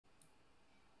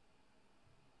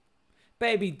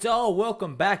Baby doll,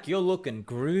 welcome back. You're looking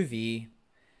groovy.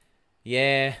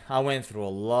 Yeah, I went through a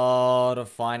lot of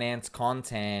finance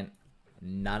content.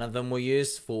 None of them were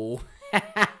useful.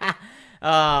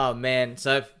 Oh, man.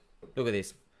 So, look at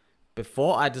this.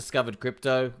 Before I discovered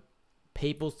crypto,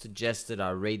 people suggested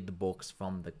I read the books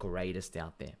from the greatest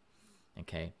out there.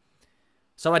 Okay.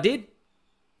 So I did.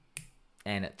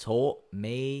 And it taught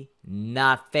me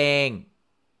nothing.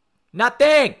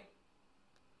 Nothing!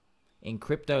 In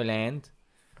crypto land,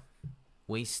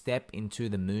 we step into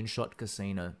the Moonshot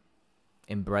casino.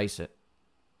 Embrace it.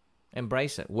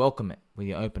 Embrace it. Welcome it with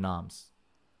your open arms.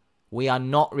 We are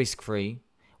not risk-free.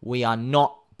 We are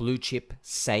not blue chip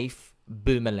safe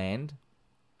boomerland.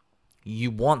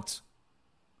 You want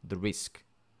the risk.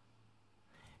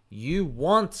 You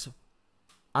want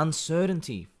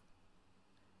uncertainty.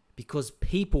 Because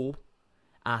people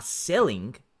are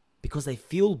selling because they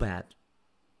feel bad.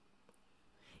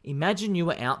 Imagine you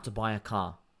were out to buy a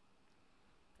car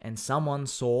and someone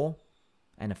saw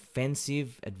an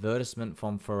offensive advertisement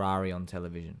from Ferrari on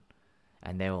television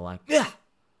and they were like, yeah,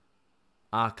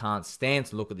 I can't stand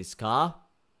to look at this car.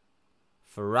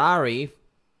 Ferrari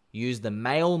used the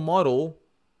male model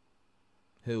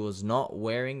who was not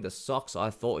wearing the socks I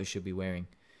thought he should be wearing.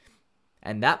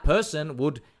 And that person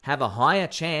would have a higher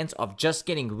chance of just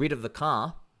getting rid of the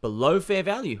car below fair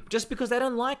value just because they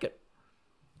don't like it.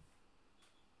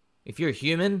 If you're a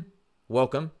human,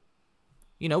 welcome.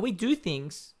 You know, we do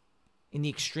things in the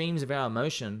extremes of our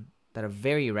emotion that are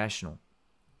very irrational.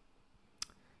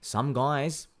 Some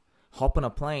guys hop on a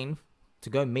plane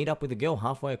to go meet up with a girl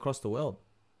halfway across the world.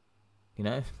 You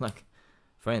know, like,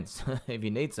 friends, if you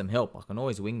need some help, I can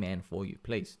always wingman for you,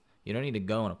 please. You don't need to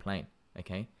go on a plane,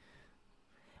 okay?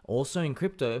 Also in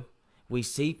crypto, we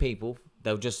see people,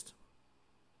 they'll just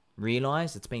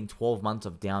realize it's been 12 months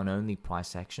of down-only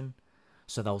price action.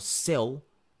 So they'll sell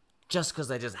just because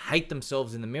they just hate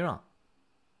themselves in the mirror.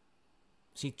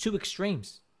 See, two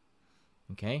extremes.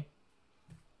 Okay?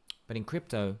 But in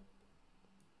crypto,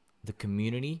 the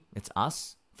community, it's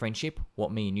us, friendship,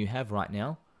 what me and you have right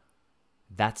now,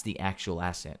 that's the actual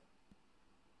asset.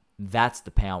 That's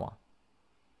the power.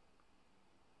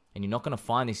 And you're not going to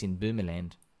find this in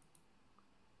Boomerland.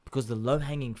 Because the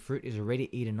low-hanging fruit is already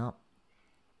eaten up.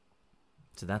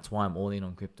 So that's why I'm all in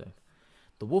on crypto.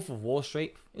 The Wolf of Wall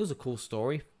Street, it was a cool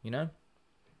story, you know.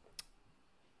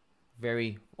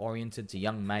 Very oriented to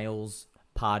young males,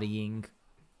 partying,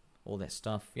 all that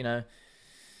stuff, you know.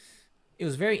 It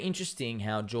was very interesting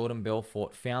how Jordan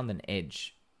Belfort found an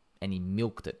edge and he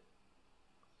milked it.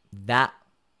 That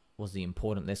was the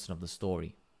important lesson of the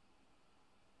story.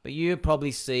 But you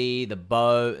probably see the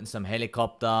boat and some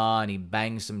helicopter and he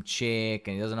bangs some chick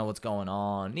and he doesn't know what's going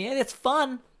on. Yeah, that's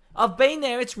fun. I've been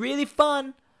there. It's really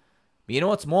fun. But you know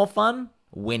what's more fun?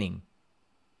 Winning.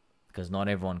 Because not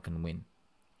everyone can win.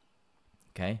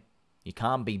 Okay? You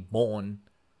can't be born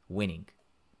winning.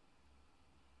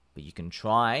 But you can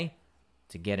try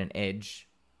to get an edge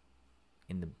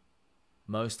in the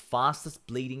most fastest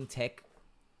bleeding tech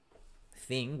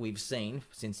thing we've seen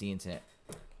since the internet.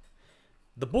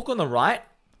 The book on the right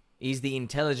is The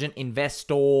Intelligent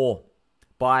Investor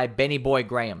by Benny Boy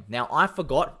Graham. Now, I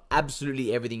forgot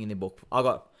absolutely everything in the book. I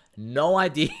got no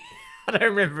idea. I don't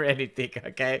remember anything,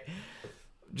 okay?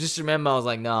 Just remember I was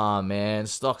like, nah, man,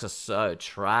 stocks are so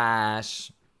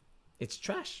trash. It's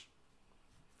trash.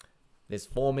 There's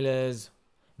formulas,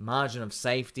 margin of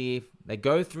safety. They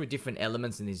go through different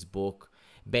elements in this book.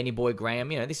 Benny Boy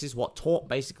Graham, you know, this is what taught,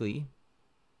 basically,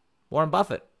 Warren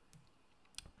Buffett.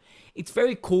 It's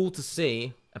very cool to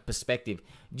see a perspective.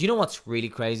 Do you know what's really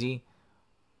crazy?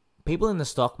 People in the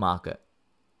stock market,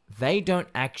 they don't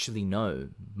actually know,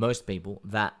 most people,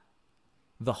 that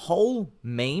the whole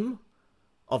meme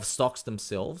of stocks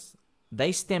themselves,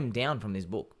 they stem down from this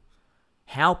book.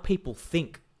 How people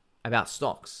think about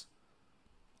stocks.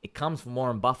 It comes from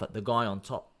Warren Buffett, the guy on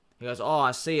top. He goes, oh,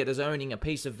 I see it as owning a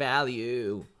piece of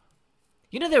value.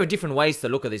 You know, there are different ways to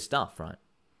look at this stuff, right?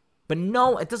 But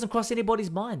no, it doesn't cross anybody's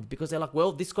mind because they're like,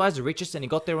 well, this guy's the richest and he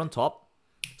got there on top.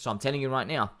 So I'm telling you right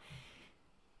now,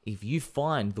 if you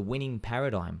find the winning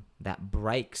paradigm that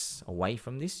breaks away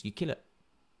from this, you kill it.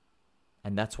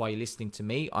 And that's why you're listening to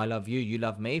me. I love you, you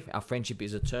love me. Our friendship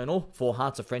is eternal. 4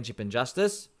 hearts of friendship and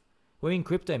justice. We're in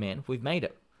crypto, man. We've made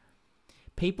it.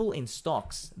 People in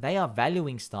stocks, they are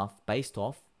valuing stuff based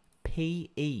off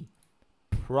PE.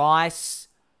 Price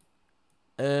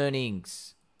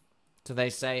earnings. So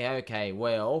they say, okay,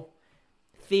 well,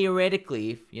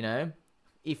 theoretically, you know,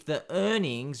 if the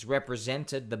earnings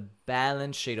represented the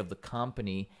balance sheet of the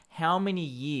company, how many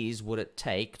years would it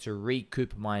take to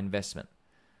recoup my investment?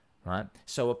 Right?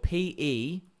 So a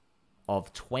PE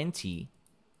of 20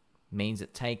 means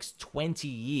it takes 20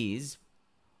 years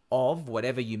of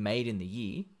whatever you made in the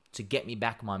year to get me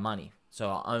back my money. So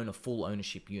I own a full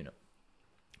ownership unit.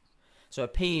 So a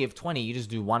PE of 20, you just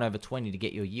do 1 over 20 to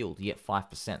get your yield. You get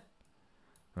 5%,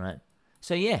 right?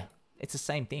 So yeah, it's the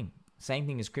same thing. Same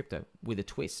thing as crypto with a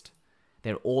twist.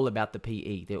 They're all about the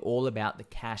PE. They're all about the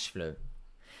cash flow.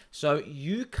 So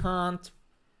you can't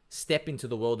step into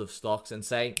the world of stocks and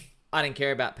say, I don't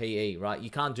care about PE, right? You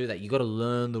can't do that. You got to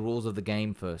learn the rules of the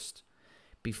game first.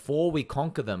 Before we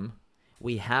conquer them,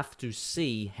 we have to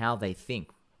see how they think.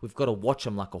 We've got to watch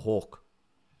them like a hawk.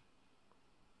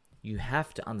 You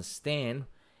have to understand,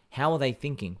 how are they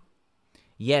thinking?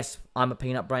 Yes, I'm a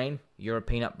peanut brain. You're a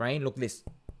peanut brain. Look this.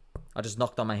 I just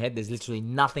knocked on my head. There's literally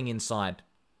nothing inside.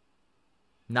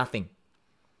 Nothing.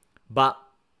 But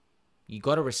you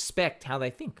got to respect how they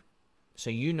think, so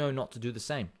you know not to do the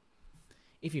same.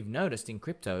 If you've noticed in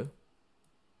crypto,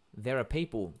 there are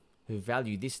people who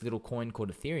value this little coin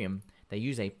called Ethereum. They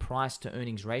use a price to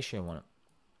earnings ratio on it.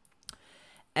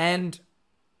 And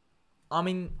I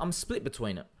mean, I'm split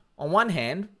between it. On one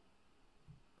hand,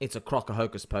 it's a crock of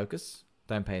hocus pocus.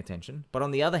 Don't pay attention. But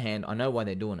on the other hand, I know why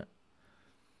they're doing it.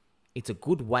 It's a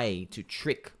good way to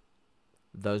trick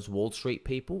those Wall Street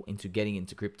people into getting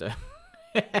into crypto.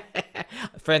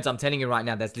 Friends, I'm telling you right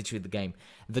now, that's literally the game.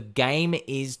 The game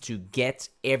is to get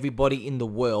everybody in the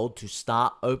world to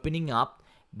start opening up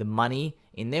the money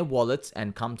in their wallets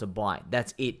and come to buy.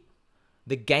 That's it.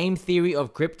 The game theory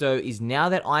of crypto is, now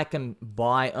that I can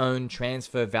buy, own,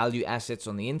 transfer value assets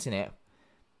on the internet,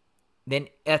 then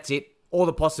that's it. All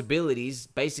the possibilities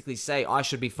basically say I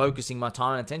should be focusing my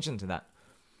time and attention to that.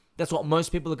 That's what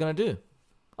most people are going to do.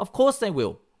 Of course they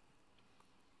will.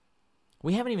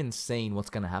 We haven't even seen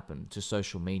what's going to happen to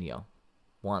social media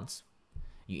once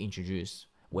you introduce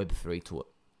Web3 to it.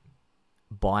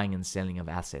 Buying and selling of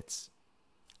assets.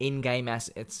 In-game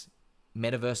assets.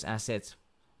 Metaverse assets.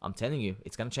 I'm telling you,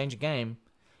 it's going to change the game.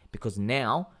 Because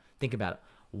now, think about it.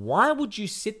 Why would you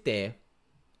sit there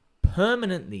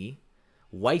permanently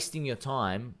wasting your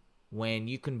time when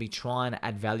you can be trying to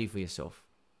add value for yourself?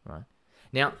 Right?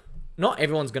 Now, not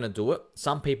everyone's going to do it.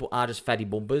 Some people are just fatty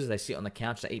boomers. They sit on the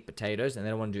couch, they eat potatoes, and they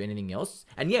don't want to do anything else.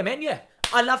 And yeah, man, yeah,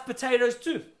 I love potatoes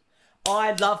too.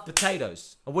 I love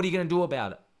potatoes. And what are you going to do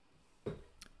about it?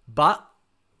 But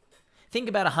think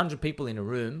about 100 people in a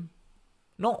room.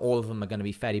 Not all of them are going to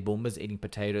be fatty boomers eating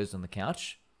potatoes on the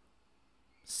couch.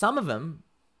 Some of them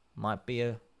might be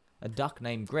a duck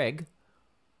named Greg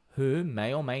who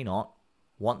may or may not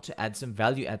want to add some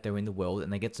value out there in the world,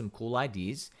 and they get some cool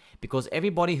ideas, because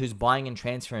everybody who's buying and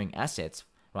transferring assets,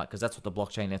 right, because that's what the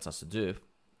blockchain lets us to do,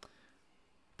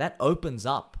 that opens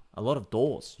up a lot of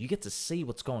doors. You get to see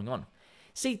what's going on.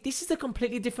 See, this is a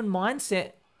completely different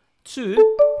mindset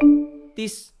to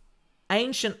this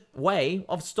ancient way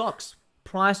of stocks,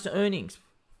 price to earnings.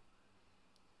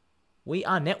 We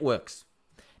are networks.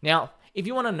 Now, if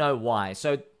you want to know why,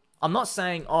 so I'm not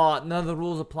saying, oh, none of the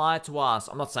rules apply to us.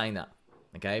 I'm not saying that.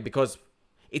 Okay, because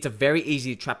it's a very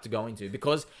easy trap to go into,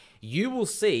 because you will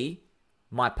see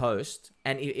my post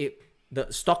and the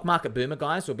stock market boomer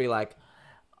guys will be like,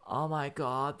 oh my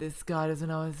God, this guy doesn't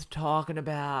know what he's talking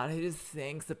about. He just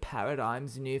thinks the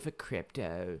paradigm's new for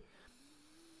crypto.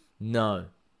 No,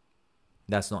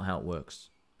 that's not how it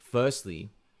works. Firstly,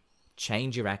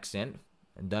 change your accent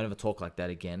and don't ever talk like that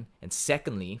again. And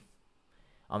secondly,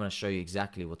 I'm going to show you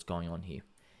exactly what's going on here.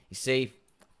 You see,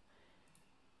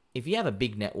 if you have a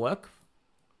big network,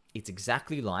 it's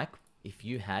exactly like if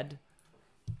you had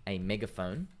a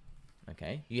megaphone,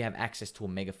 okay? You have access to a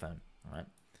megaphone, all right?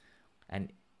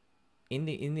 And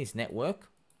in this network,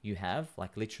 you have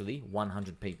like literally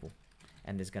 100 people.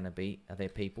 And there's going to be, are there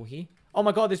people here? Oh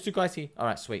my God, there's 2 guys here. All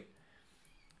right, sweet.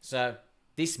 So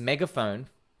this megaphone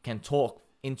can talk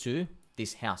into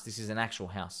this house. This is an actual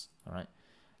house, all right?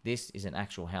 This is an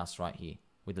actual house right here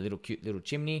with a little cute little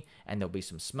chimney, and there'll be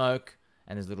some smoke.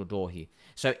 And there's a little door here.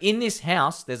 So in this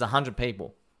house, there's 100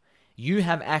 people. You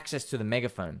have access to the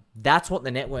megaphone. That's what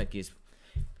the network is.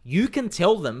 You can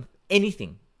tell them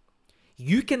anything.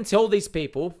 You can tell these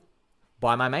people,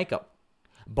 buy my makeup,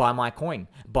 buy my coin,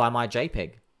 buy my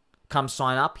JPEG, come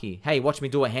sign up here. Hey, watch me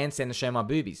do a handstand to show my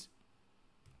boobies.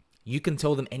 You can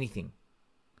tell them anything.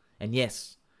 And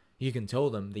yes, you can tell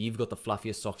them that you've got the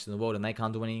fluffiest socks in the world and they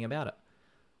can't do anything about it.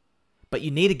 But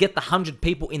you need to get the 100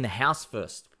 people in the house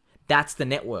first. That's the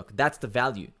network. That's the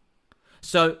value.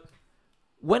 So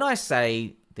when I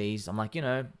say these, I'm like,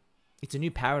 it's a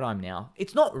new paradigm now.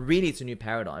 It's not really it's a new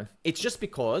paradigm. It's just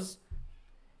because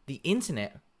the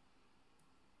internet,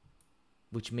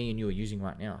 which me and you are using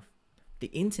right now, the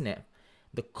internet,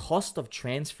 the cost of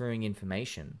transferring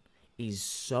information is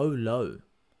so low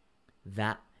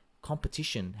that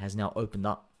competition has now opened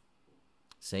up.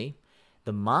 See,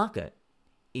 the market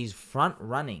is front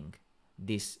running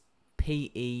this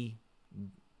PE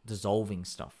dissolving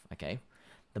stuff, okay?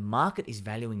 The market is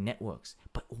valuing networks.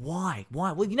 But why?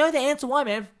 Why? Well, you know the answer why,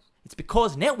 man. It's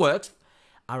because networks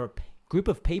are a group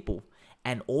of people,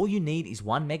 and all you need is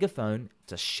one megaphone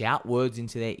to shout words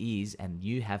into their ears, and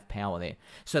you have power there.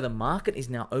 So the market is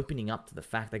now opening up to the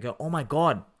fact, they go, oh my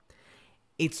God,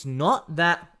 it's not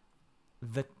that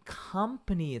the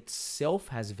company itself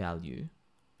has value,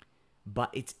 but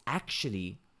it's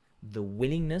actually the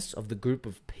willingness of the group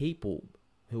of people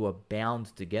who are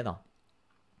bound together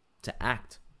to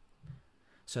act.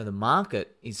 So the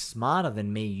market is smarter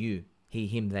than me, you, he,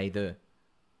 him, they, the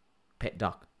pet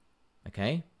duck.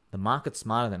 Okay? The market's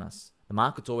smarter than us. The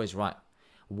market's always right.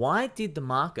 Why did the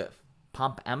market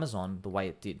pump Amazon the way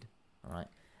it did? All right.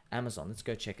 Amazon, let's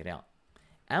go check it out.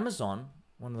 Amazon,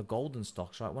 one of the golden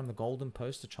stocks, right? One of the golden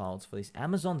poster childs for this.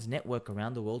 Amazon's network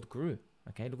around the world grew.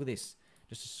 Okay, look at this.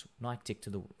 Just a Nike tick to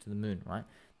the moon, right?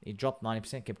 It dropped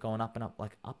 90%, kept going up and up,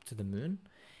 like up to the moon.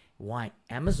 Why?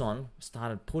 Amazon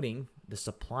started putting the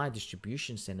supply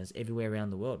distribution centers everywhere around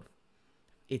the world.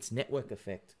 Its network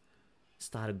effect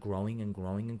started growing and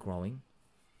growing and growing.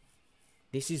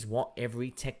 This is what every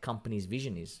tech company's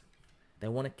vision is. They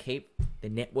want to keep the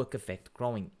network effect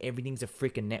growing. Everything's a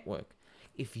freaking network.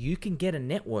 If you can get a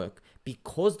network,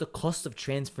 because the cost of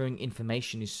transferring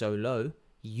information is so low,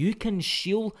 you can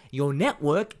shill your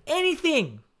network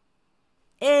anything.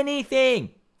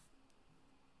 Anything.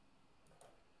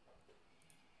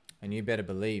 And you better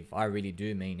believe I really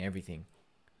do mean everything.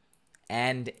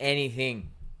 And anything.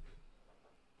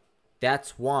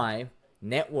 That's why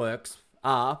networks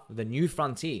are the new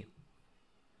frontier.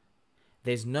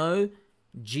 There's no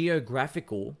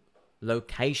geographical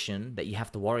location that you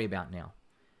have to worry about now.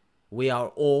 We are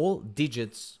all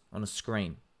digits on a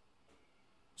screen.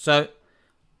 So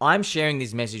I'm sharing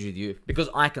this message with you because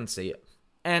I can see it.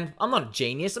 And I'm not a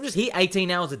genius. I'm just here 18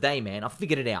 hours a day, man. I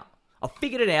figured it out.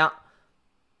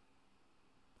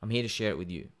 I'm here to share it with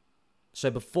you.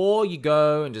 So before you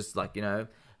go and just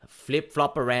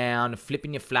flip-flop around,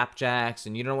 flipping your flapjacks,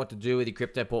 and you don't know what to do with your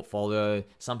crypto portfolio,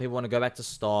 some people want to go back to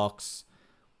stocks.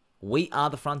 We are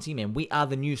the frontier, man. We are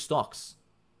the new stocks.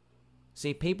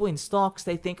 See, people in stocks,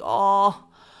 they think, oh,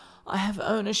 I have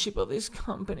ownership of this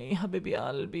company. Habibi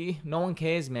Albi. No one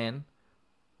cares, man.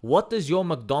 What does your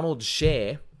McDonald's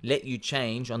share let you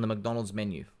change on the McDonald's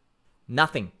menu?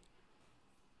 Nothing.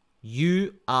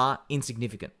 You are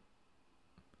insignificant.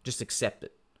 Just accept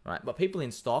it, right? But people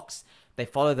in stocks, they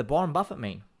follow the Warren Buffett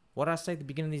mean. What did I say at the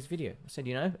beginning of this video? I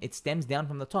said, it stems down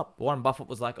from the top. Warren Buffett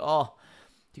was like, oh,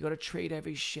 you got to treat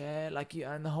every share like you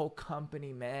own the whole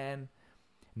company, man.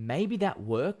 Maybe that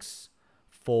works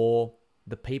for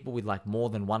the people with more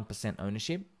than 1%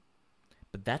 ownership,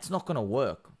 but that's not going to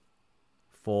work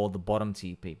for the bottom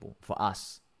tier people, for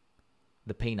us,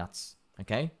 the peanuts,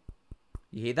 okay?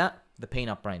 You hear that? The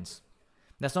peanut brains.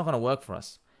 That's not going to work for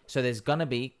us. So there's going to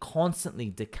be constantly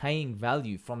decaying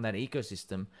value from that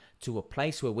ecosystem to a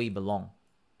place where we belong.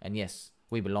 And yes,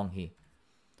 we belong here.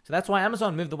 So that's why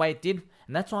Amazon moved the way it did.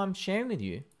 And that's why I'm sharing with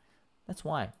you. That's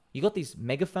why. You got this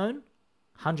Megaphone,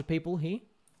 100 people here.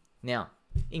 Now,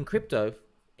 in crypto,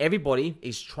 everybody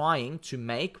is trying to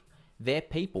make their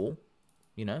people,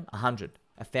 100,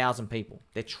 1,000 people.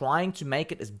 They're trying to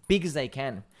make it as big as they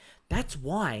can. That's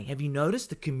why, have you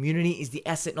noticed the community is the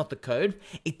asset, not the code?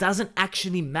 It doesn't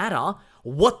actually matter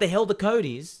what the hell the code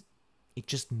is. It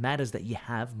just matters that you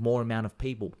have more amount of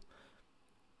people.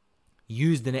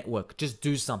 Use the network. Just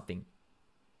do something.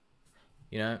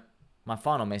 My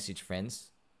final message, friends,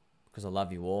 because I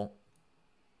love you all.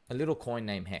 A little coin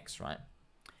named Hex, right?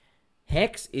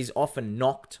 Hex is often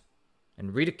knocked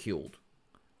and ridiculed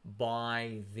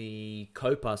by the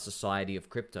COPA Society of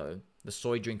Crypto, the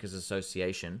Soy Drinkers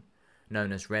Association,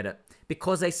 known as Reddit,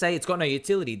 because they say it's got no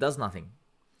utility, does nothing.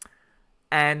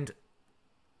 And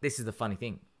this is the funny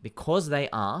thing. Because they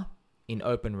are in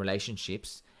open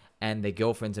relationships and their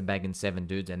girlfriends are bagging 7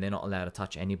 dudes and they're not allowed to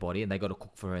touch anybody and they got to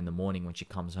cook for her in the morning when she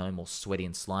comes home all sweaty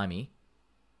and slimy,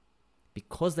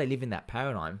 because they live in that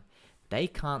paradigm, they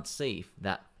can't see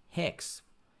that Hex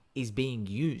is being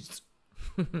used.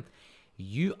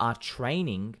 You are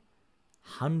training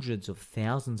hundreds of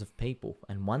thousands of people,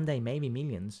 and one day maybe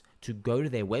millions, to go to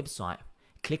their website,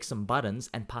 click some buttons,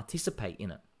 and participate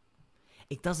in it.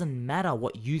 It doesn't matter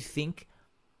what you think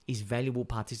is valuable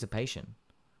participation.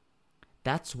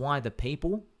 That's why the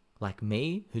people like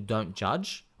me who don't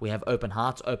judge, we have open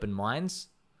hearts, open minds,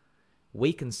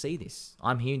 we can see this.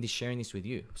 I'm here sharing this with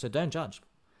you. So don't judge.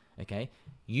 Okay?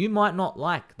 You might not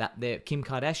like that Kim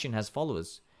Kardashian has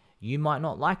followers. You might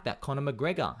not like that Conor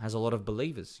McGregor has a lot of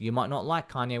believers. You might not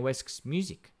like Kanye West's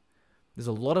music. There's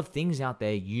a lot of things out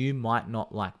there you might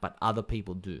not like, but other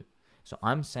people do. So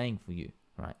I'm saying for you,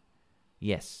 right?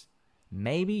 Yes,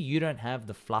 maybe you don't have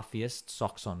the fluffiest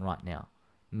socks on right now.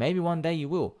 Maybe one day you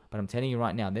will, but I'm telling you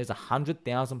right now, there's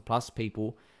 100,000 plus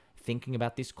people thinking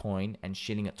about this coin and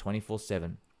shitting it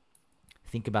 24/7.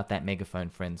 Think about that megaphone,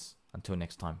 friends. Until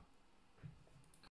next time.